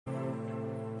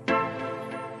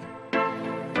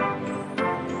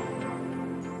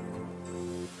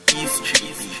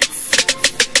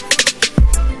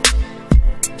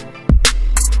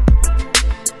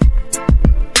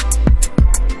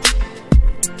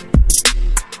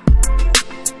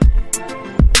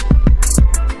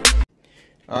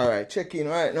check in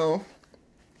right now.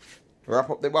 Wrap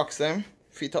up the box them.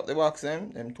 Fit up the box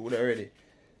them. Them two they ready.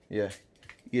 Yeah.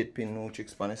 8-pin new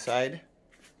chicks on the side.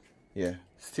 Yeah.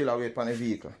 Still await on the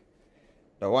vehicle.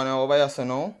 The one over here so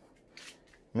now.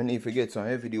 I need to get some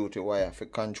heavy duty wire to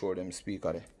control them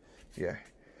speaker there. Yeah.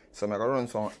 So I'm gonna run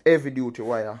some heavy duty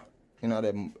wire in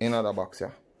the box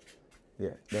here.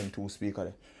 Yeah, them two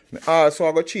speaker there. Also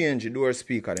I go change the door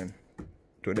speaker them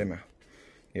to them here.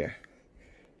 Yeah.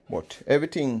 But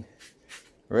everything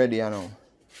ready now.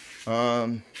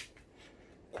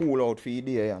 Cool out for the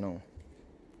day now.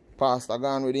 Pastor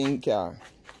gone with the in car.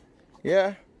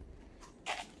 Yeah.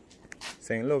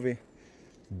 Saying lovey.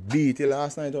 Beat you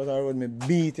last night out of the road. Me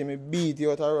beat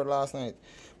you out of the road last night.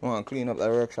 I want to clean up the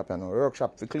workshop now.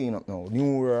 Workshop to clean up now.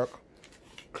 New work.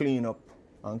 Clean up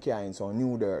and carrying some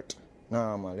new dirt.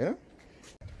 Normal,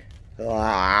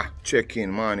 yeah? Check in,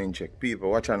 morning check.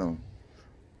 People, watch out now.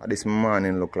 What this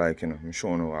morning look like, you know. I'm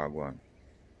showing you what I go on.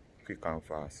 Quick and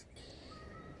fast.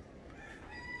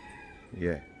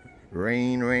 Yeah.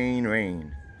 Rain, rain,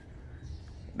 rain.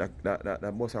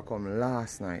 That bus a come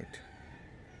last night.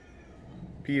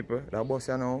 People, that bus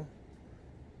here now,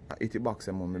 I eat the box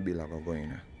and my bill I go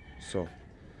in. So,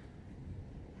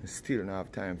 I still don't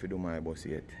have time to do my bus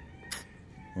yet.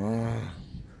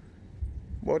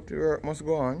 But the work must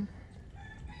go on.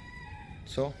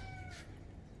 So,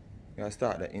 I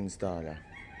start the installer.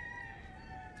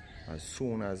 As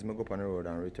soon as I go up on the road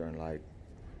and return, like,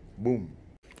 boom.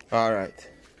 Alright.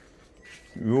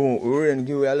 We're going to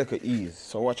give you a little ease.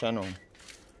 So watch out now.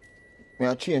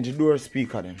 I change the door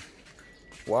speaker then.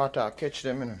 Water catch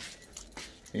them, you know.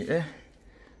 Yeah.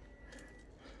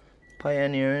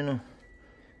 Pioneer, you know.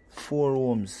 4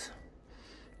 ohms.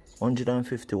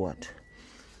 150 watt.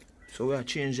 So we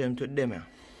change them to them here.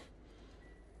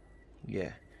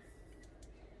 Yeah.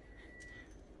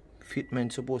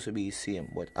 Fitment supposed to be the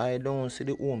same, but I don't see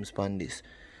the ohms on this.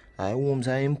 Ohms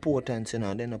are important, you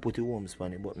know, then I put the ohms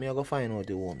on it, but me I go find out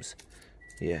the ohms.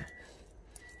 Yeah.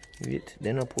 Wait,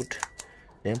 then I put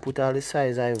all the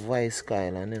size I vice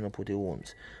style and then I put the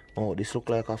ohms. Oh, this look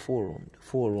like a 4 ohm.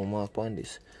 4 ohm mark on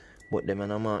this. But them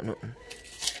and I mark nothing.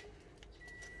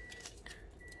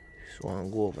 So I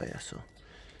go over here, so.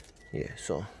 Yeah,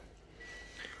 so.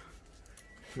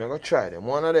 I'm gonna try them.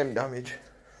 One of them damage.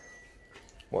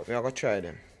 But I'm gonna try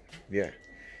them. Yeah.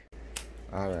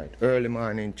 Alright. Early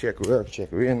morning check, work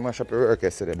check. We didn't mash up the work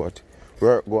yesterday, but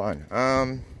work go on.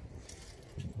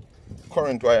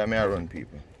 Current wire may I run,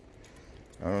 people.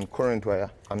 I run current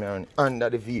wire. I run under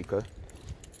the vehicle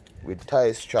with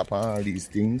tie strap and all these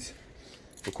things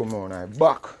to come on my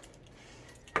back.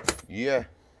 Yeah.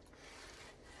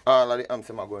 All of the amps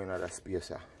are going out of space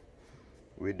here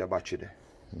with the battery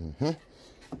there.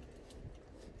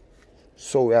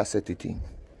 So we are set it in.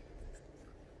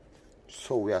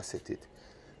 So we are set it.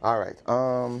 Alright.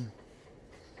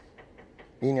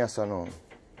 In here so now.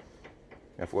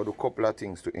 I have to do a couple of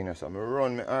things to in here so. I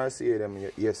run my RCA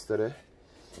them yesterday.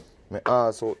 I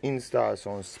also install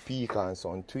some speaker and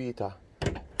some tweeter.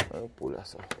 I'll pull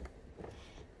that up.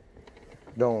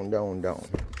 Down, down, down.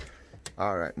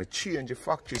 Alright, I change the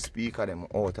factory speaker them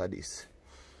out of this.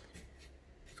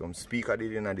 Some speaker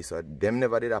did in this, so them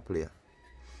never did a play.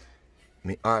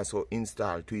 I also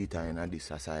install tweeter in this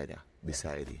side there,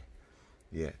 beside it.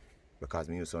 Yeah. Because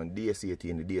I use some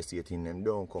DS18, the DS18 them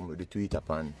don't come with the tweeter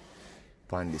pan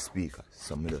the speaker.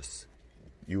 So I just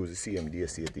use the same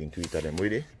DS18 tweeter them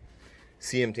with it.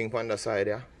 Same thing on the side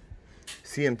there.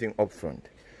 Same thing up front.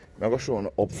 I'm going to show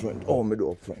you up front. Oh, I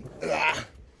do up front.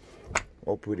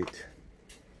 Up with it.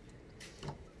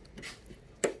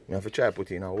 I have to try to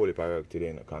put in a whole heap of work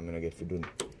today because I don't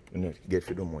get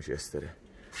to do much yesterday.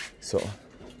 So,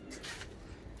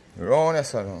 round here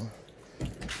so now.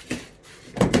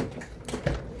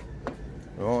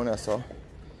 Round here so.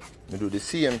 I do the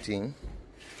same thing.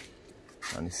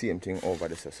 And the same thing over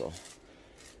there so.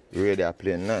 The radio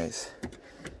playing nice.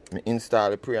 I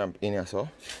install the preamp in here so.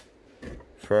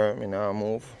 Firm, and I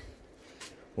move.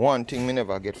 One thing I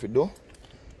never get to do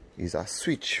is a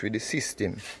switch for the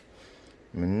system.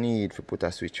 I need to put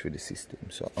a switch for the system.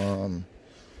 So I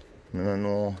don't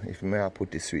know if I may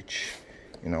put the switch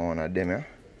in one of them here.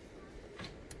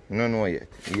 I don't know yet.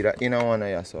 Either in one of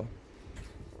here so.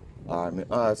 Or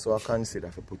I also consider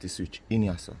to put the switch in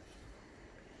here so.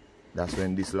 That's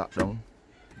when this lockdown,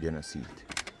 you don't see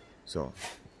it. So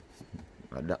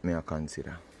that may I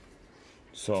consider.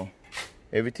 So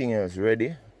everything else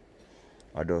ready.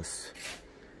 I just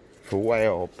for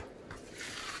wire up.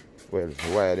 Well,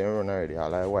 the wire them run already. I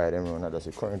like wire them run. That's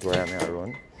the current wire may I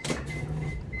run.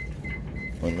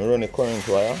 When I run the current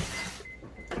wire,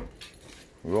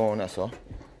 round so,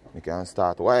 we can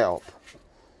start wire up.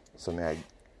 So I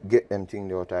get them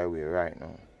things out of the way right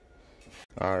now.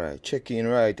 Alright, check in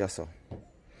right so.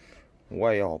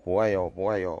 Wire up, wire up,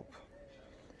 wire up.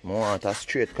 I want a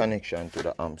straight connection to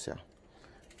the amps here.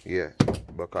 Yeah,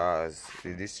 because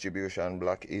the distribution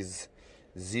block is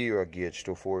 0 gauge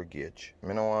to 4 gauge. I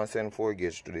don't want to send 4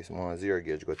 gauge to this, I want 0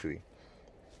 gauge go to it.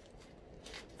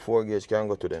 4 gauge can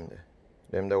go to them there.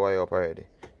 Them the wire up already.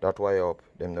 That wire up,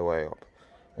 them the wire up.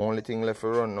 Only thing left to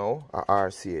run now are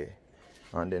RCA.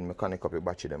 And then I connect up the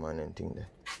battery them and then thing there.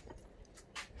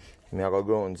 I got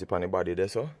ground zip on the body there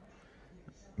so.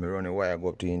 I run the wire go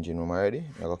up to the engine room already.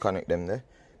 I go connect them there.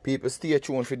 People stay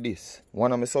tuned for this.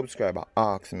 One of my subscribers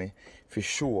asked me for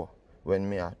sure when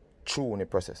me a tune the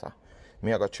processor.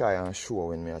 Me I go try and show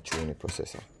when me a tune the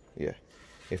processor. Yeah.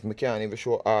 If me can't even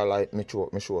show all light, me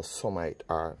show some light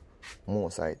or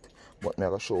most light. But me I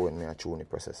go show when me a tune the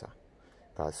processor.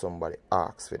 Because somebody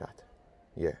asked for that.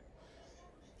 Yeah.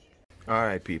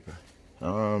 Alright people.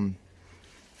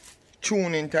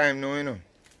 Tuning time now, you know.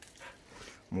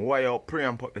 I wire up,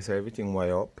 preamp up, so everything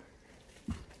wire up.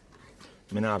 I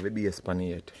don't have a bass pan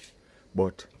yet.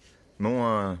 But I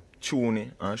want to tune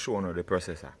it and show you the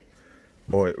processor.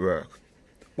 How it works.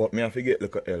 But I have to get a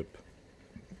little help.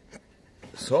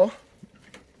 So,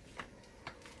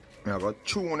 I got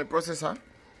to tune the processor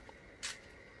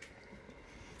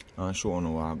and show you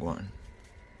what I go on.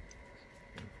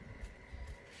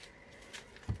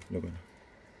 Look at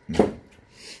that.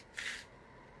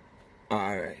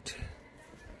 Alright.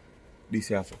 This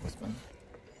is focus man.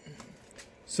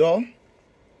 So,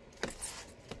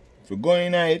 if you go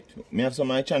in it, I have some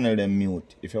of my channel them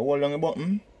mute. If you hold on the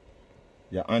button,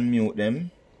 you unmute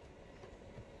them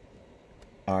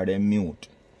or they mute.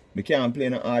 We can't play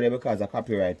no audio because of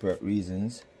copyright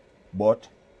reasons, but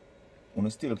you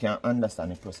still can't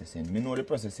understand the processing. We know the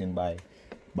processing by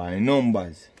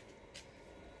numbers.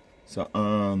 So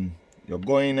you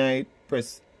go in it,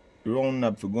 press round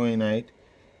knob for go in it,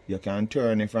 you can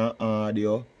turn it from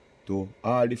audio to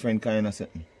all different kind of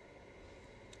setting.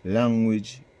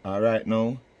 Language, right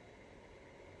now,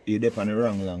 you're deep on the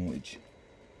wrong language.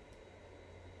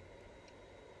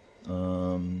 I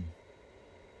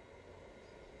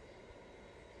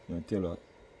tell you,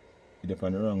 you're deep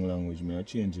on the wrong language. I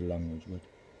change the language, but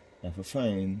you have to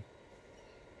find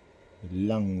the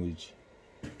language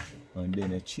and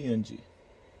then you change it.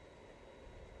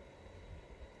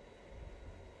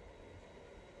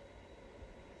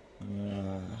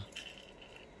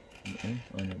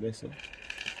 On the best.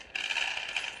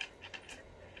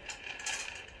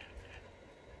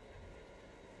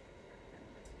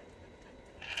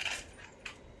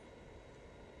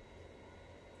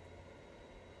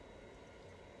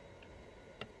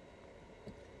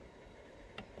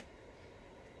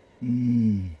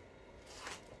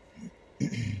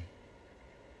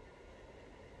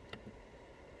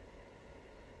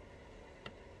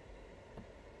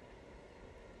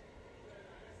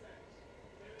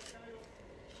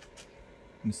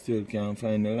 I still can't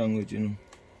find the language, you know.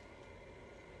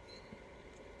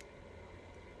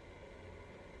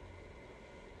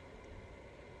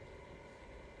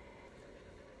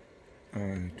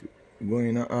 Alright, go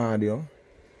in the audio,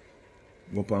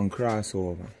 go up on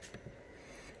crossover.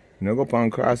 When you go up on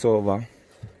crossover,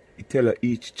 it tell you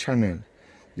each channel.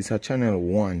 This is channel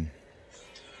 1.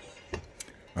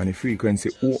 And the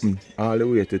frequency open all the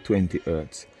way to 20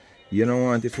 Hz. You don't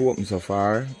want it to open so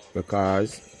far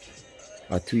because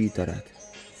I tweeted that.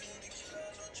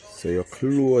 So you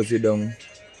close it down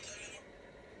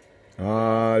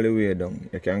all the way down.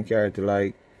 You can carry it to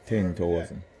like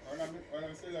 10,000.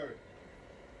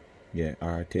 Yeah,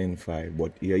 or 10.5.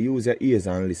 But you use your ears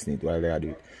and listen it while you do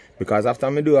it. Because after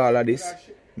I do all of this,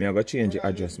 I go change the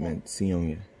adjustment. See you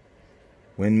here.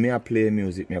 When I play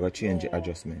music, I go change the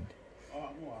adjustment.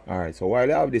 Alright, so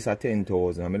while I have this at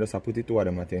 10,000, I just put it to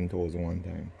them at 10,000 one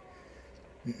time.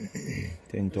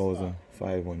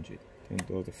 10,500.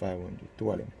 10,500.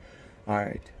 Two of them.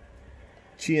 Alright.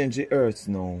 Change the hertz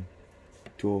now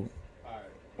to.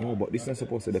 Oh, but this is not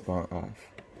supposed to depend on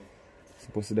off. It's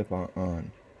supposed to depend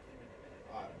on.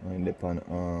 And depend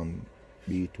on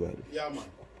B12. Yeah, man.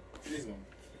 This one.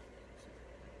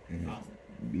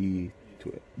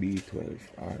 B12.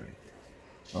 Alright.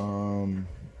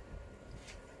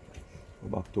 Go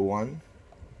back to 1.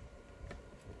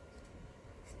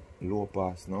 Low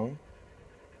pass now.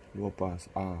 Low pass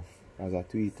off as a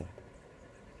tweeter.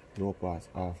 Low pass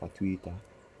off a tweeter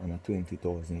and a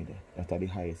 20,000 there. That's the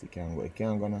highest it can go. It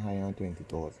can't go no higher than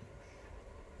 20,000.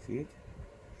 See it?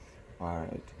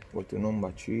 Alright. Go to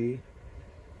number 3.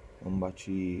 Number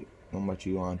 3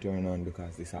 you want to turn on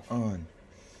because this is on.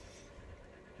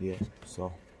 Yeah,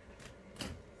 so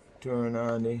turn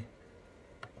on it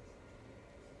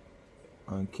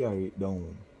and carry it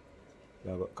down.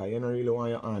 Because you don't really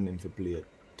want your hand to play at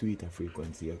tweeter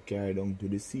frequency. You carry down to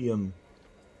the same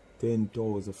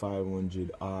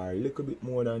 10,500 or a little bit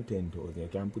more than 10,000. You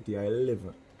can put it at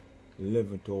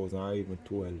 11,000 or even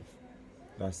 12.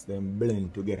 That's them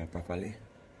blend together properly.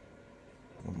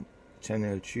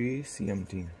 Channel 3, same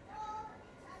thing.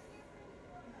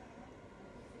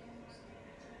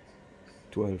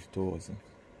 12,000.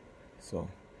 So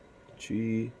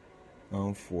 3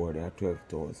 and 4, they are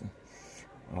 12,000.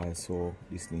 Also,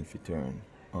 this needs to turn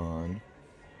on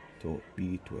to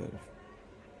B12.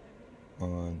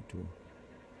 On to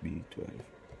B12.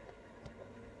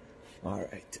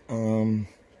 Alright. The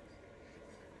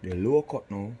low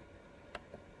cut now.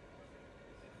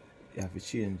 You have to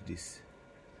change this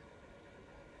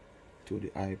to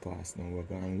the high pass now. We're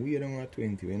going way down at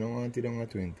 20. We don't want it down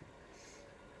at 20.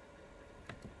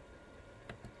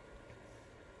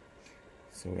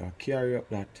 So I carry up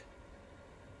that.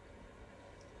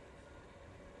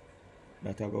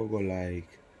 That I go like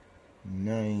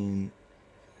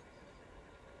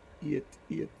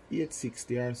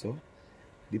 860 or so,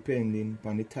 depending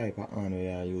on the type of hand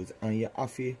you use, and you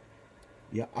have to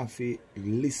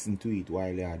listen to it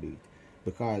while you do it,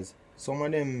 because some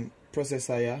of them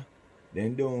processor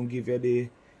then don't give you the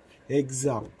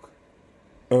exact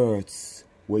hertz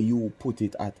where you put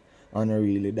it at, and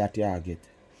really that you get.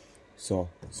 So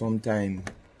sometimes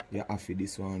you have to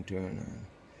this one turn on.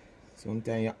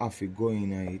 Sometimes you have to go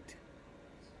in it,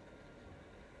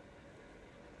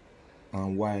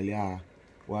 and while you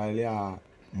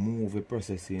move the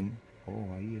processing,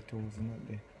 oh, 8,000 up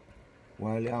there.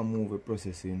 While you move the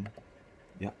processing,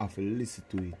 you have to listen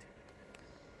to it.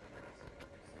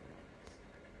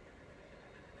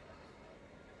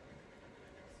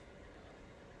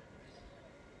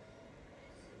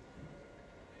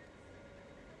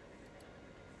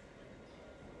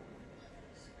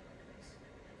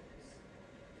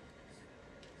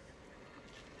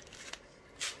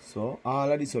 So all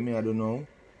of this I do now,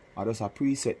 I just a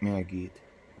preset me I get,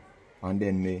 and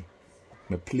then me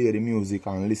play the music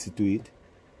and listen to it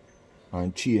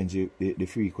and change the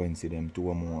frequency them to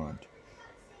what I want.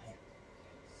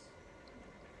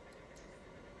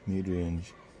 Mid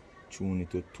range, tune it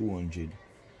to 200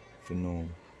 for now,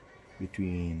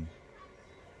 between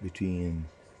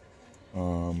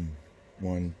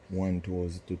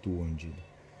 1,000 to 200.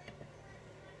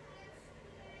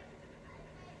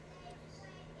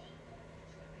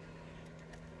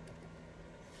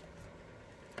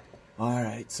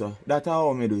 Alright, so that's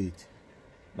how I do it.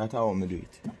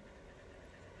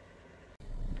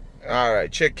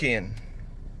 Alright, check in.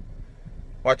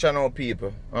 Watch out now,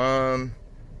 people.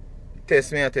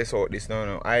 Test out this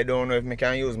now. I don't know if I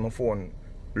can use my phone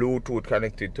Bluetooth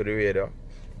connected to the radio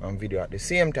and video at the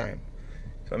same time.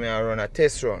 So I run a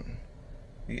test run.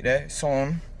 See there?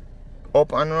 Sound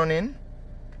up and running.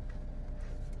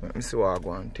 Let me see what I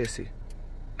go and test it.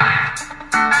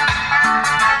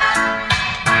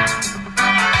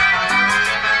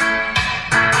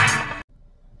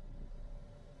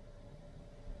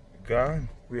 God,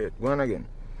 wait, go on again.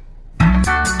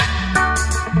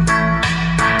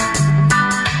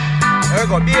 There we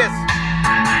go, bass.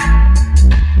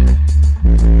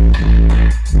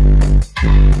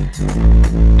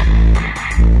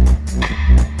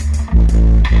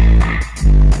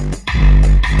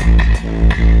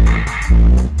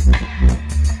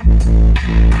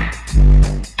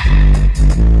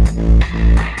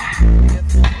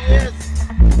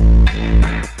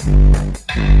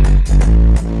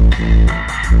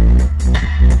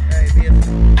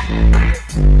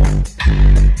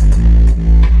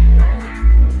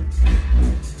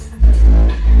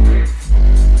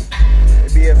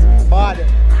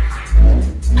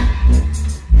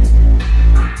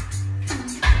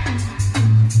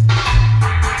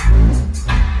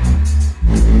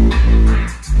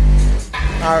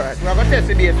 Alright, we're going to test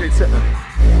the bass with something.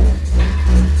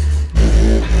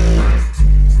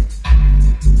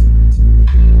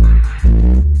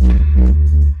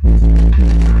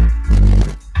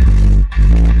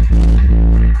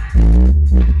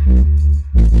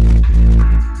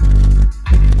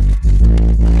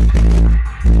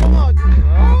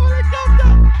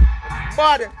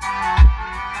 Body. I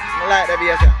like the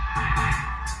bass.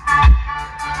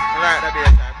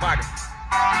 Body.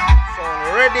 So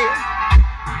ready.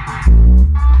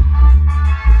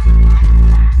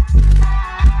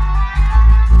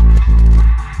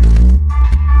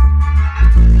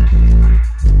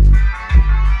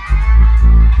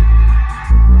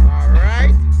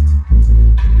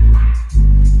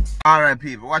 Alright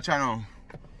people, watch out now.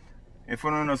 If you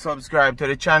don't subscribe to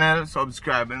the channel,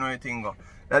 subscribe, you know anything go.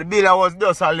 That bill I was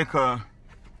just a little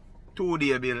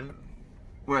 2-day bill.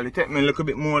 Well, it took me a little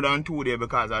bit more than 2 days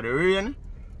because of the rain.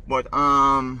 But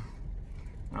I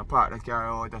park the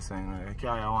car out of saying the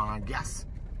car I want gas.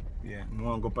 Yeah, I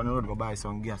want to go up on the road go buy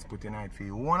some gas, put in it for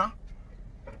you wanna.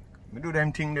 I do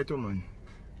them thing there too, man.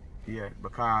 Yeah,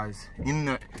 because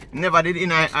never did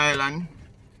in island.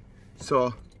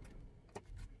 So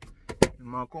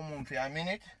I'm gonna come home for a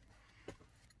minute.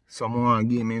 So I want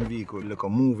to give me a vehicle like a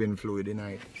moving fluid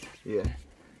tonight. Yeah.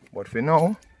 But for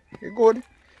now, it's good.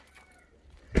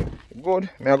 Good.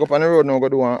 I go up on the road now, go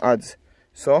do one ads.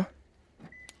 So,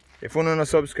 if you don't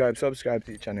subscribe to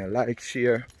the channel, like,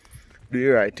 share, do the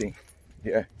right thing.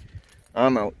 Yeah.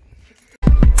 I'm out.